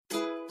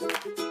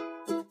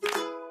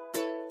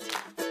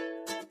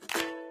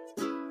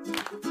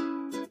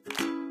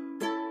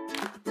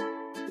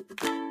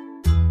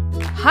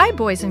Hi,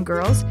 boys and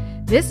girls.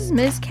 This is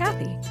Ms.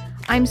 Kathy.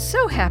 I'm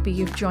so happy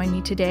you've joined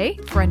me today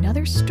for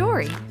another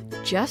story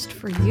just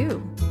for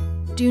you.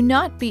 Do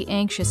not be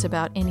anxious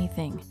about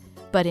anything,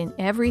 but in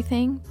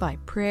everything, by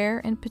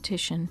prayer and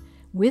petition,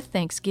 with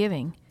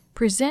thanksgiving,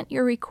 present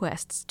your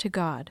requests to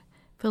God.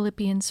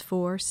 Philippians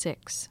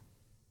 4:6.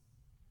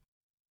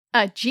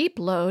 A Jeep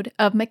Load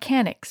of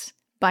Mechanics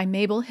by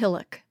Mabel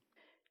Hillock.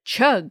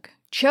 Chug,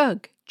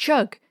 chug,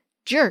 chug,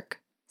 jerk,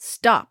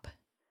 stop.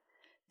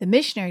 The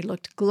missionary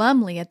looked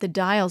glumly at the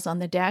dials on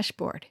the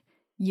dashboard.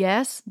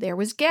 Yes, there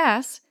was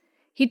gas.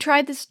 He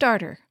tried the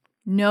starter.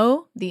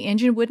 No, the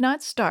engine would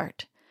not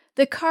start.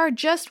 The car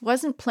just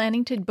wasn't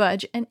planning to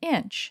budge an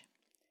inch.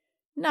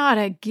 Not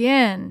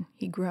again,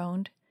 he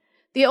groaned.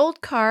 The old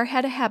car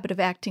had a habit of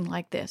acting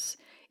like this.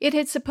 It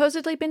had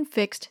supposedly been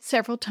fixed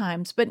several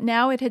times, but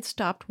now it had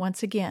stopped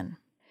once again.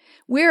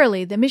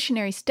 Wearily, the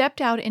missionary stepped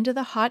out into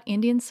the hot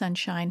Indian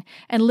sunshine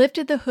and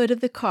lifted the hood of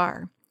the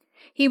car.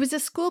 He was a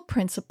school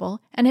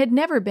principal and had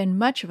never been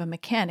much of a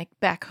mechanic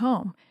back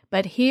home,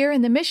 but here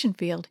in the mission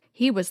field,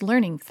 he was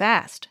learning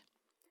fast.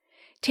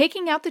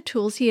 Taking out the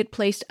tools he had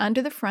placed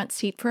under the front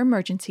seat for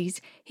emergencies,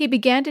 he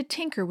began to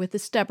tinker with the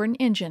stubborn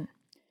engine.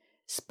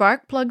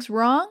 Spark plugs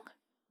wrong?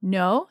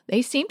 No,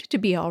 they seemed to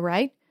be all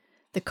right.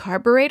 The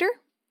carburetor?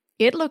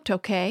 It looked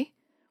okay.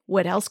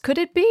 What else could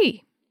it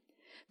be?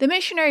 The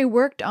missionary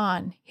worked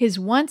on, his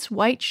once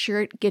white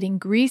shirt getting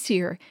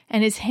greasier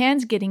and his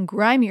hands getting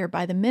grimier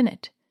by the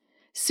minute.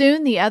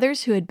 Soon the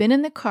others who had been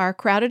in the car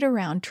crowded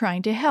around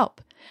trying to help,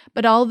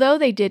 but although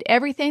they did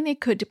everything they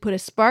could to put a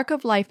spark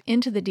of life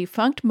into the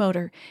defunct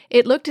motor,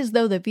 it looked as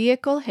though the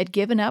vehicle had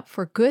given up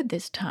for good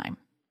this time.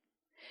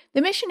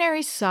 The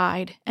missionary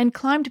sighed and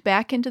climbed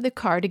back into the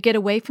car to get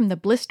away from the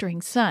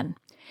blistering sun.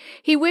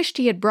 He wished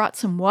he had brought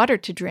some water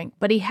to drink,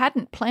 but he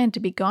hadn't planned to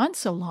be gone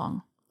so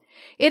long.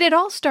 It had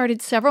all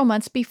started several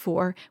months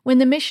before, when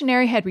the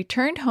missionary had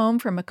returned home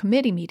from a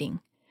committee meeting.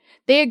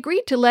 They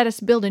agreed to let us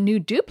build a new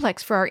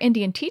duplex for our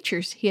Indian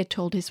teachers, he had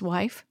told his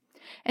wife.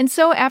 And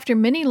so after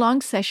many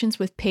long sessions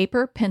with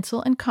paper,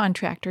 pencil, and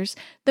contractors,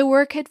 the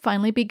work had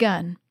finally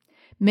begun.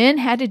 Men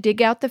had to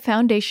dig out the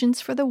foundations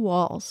for the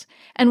walls,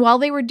 and while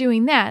they were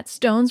doing that,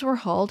 stones were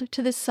hauled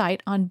to the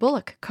site on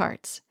bullock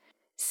carts.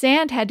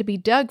 Sand had to be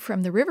dug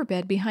from the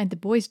riverbed behind the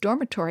boys'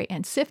 dormitory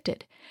and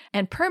sifted,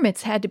 and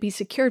permits had to be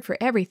secured for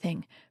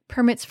everything,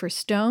 permits for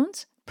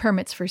stones,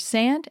 permits for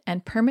sand,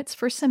 and permits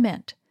for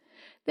cement.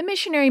 The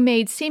missionary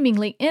made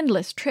seemingly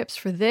endless trips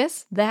for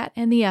this, that,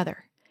 and the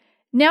other.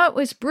 Now it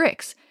was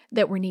bricks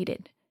that were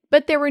needed,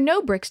 but there were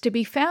no bricks to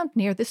be found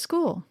near the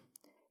school.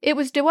 It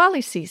was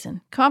Diwali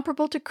season,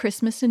 comparable to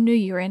Christmas and New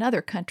Year in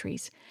other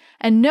countries,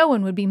 and no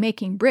one would be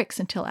making bricks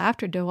until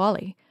after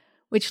Diwali,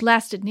 which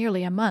lasted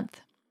nearly a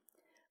month.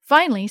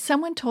 Finally,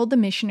 someone told the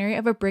missionary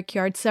of a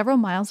brickyard several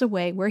miles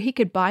away where he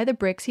could buy the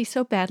bricks he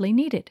so badly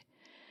needed.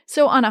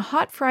 So on a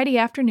hot Friday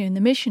afternoon,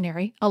 the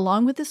missionary,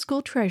 along with the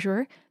school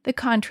treasurer, the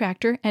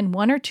contractor, and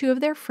one or two of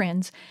their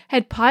friends,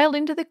 had piled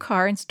into the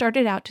car and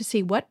started out to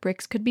see what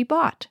bricks could be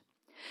bought.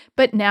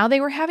 But now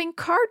they were having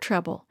car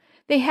trouble.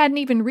 They hadn't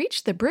even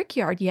reached the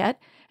brickyard yet,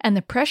 and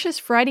the precious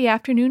Friday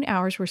afternoon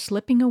hours were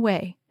slipping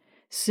away.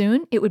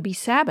 Soon it would be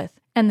Sabbath,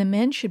 and the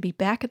men should be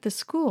back at the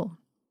school.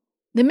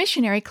 The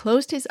missionary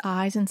closed his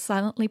eyes and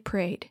silently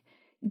prayed,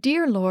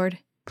 "Dear Lord,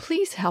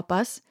 please help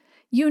us.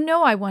 You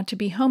know I want to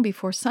be home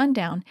before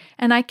sundown,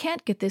 and I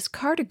can't get this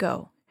car to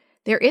go.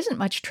 There isn't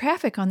much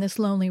traffic on this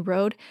lonely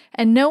road,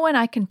 and no one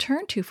I can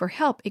turn to for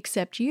help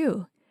except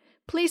you.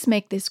 Please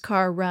make this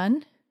car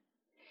run."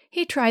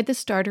 He tried the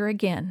starter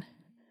again.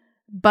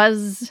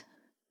 Buzz.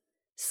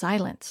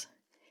 Silence.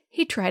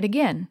 He tried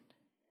again.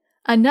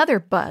 Another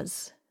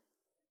buzz.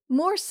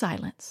 More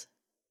silence.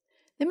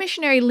 The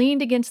missionary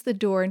leaned against the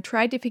door and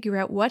tried to figure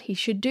out what he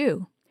should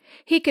do.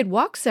 He could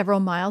walk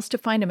several miles to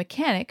find a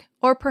mechanic,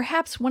 or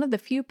perhaps one of the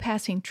few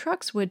passing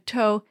trucks would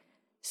tow.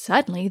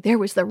 Suddenly, there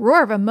was the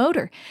roar of a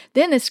motor,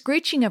 then the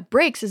screeching of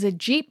brakes as a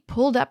jeep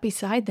pulled up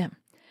beside them.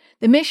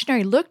 The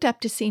missionary looked up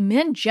to see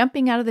men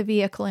jumping out of the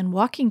vehicle and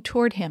walking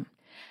toward him.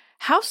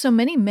 How so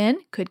many men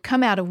could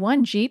come out of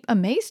one jeep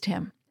amazed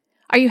him.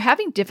 "Are you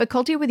having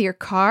difficulty with your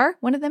car?"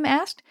 one of them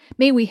asked.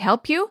 "May we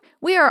help you?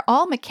 We are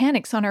all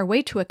mechanics on our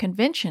way to a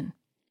convention."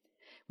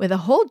 With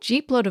a whole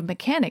jeepload of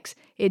mechanics,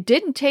 it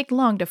didn't take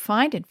long to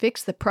find and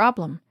fix the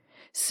problem.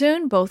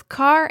 Soon both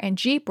car and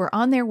jeep were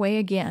on their way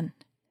again.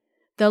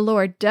 "The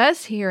Lord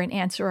does hear and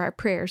answer our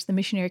prayers," the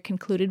missionary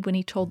concluded when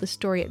he told the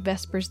story at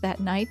Vespers that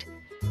night,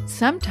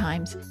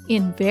 sometimes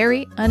in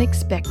very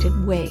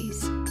unexpected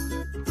ways.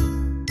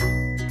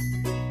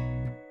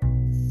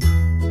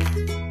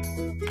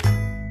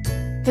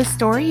 The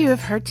story you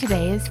have heard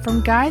today is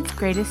from God's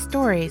Greatest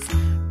Stories,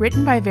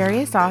 written by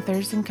various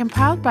authors and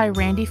compiled by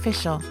Randy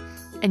Fischel,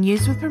 and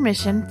used with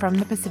permission from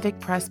the Pacific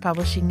Press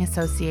Publishing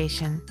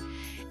Association.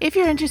 If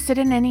you're interested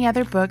in any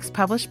other books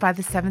published by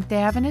the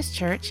Seventh-day Adventist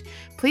Church,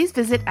 please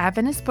visit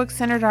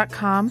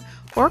AdventistBookCenter.com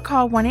or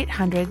call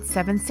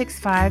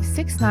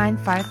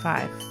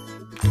 1-800-765-6955.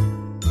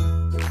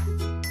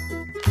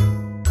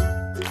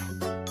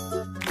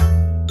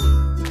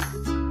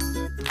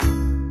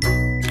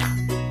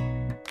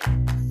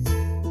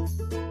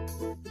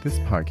 This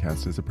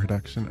podcast is a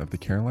production of the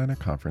Carolina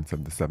Conference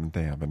of the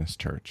Seventh-day Adventist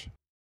Church.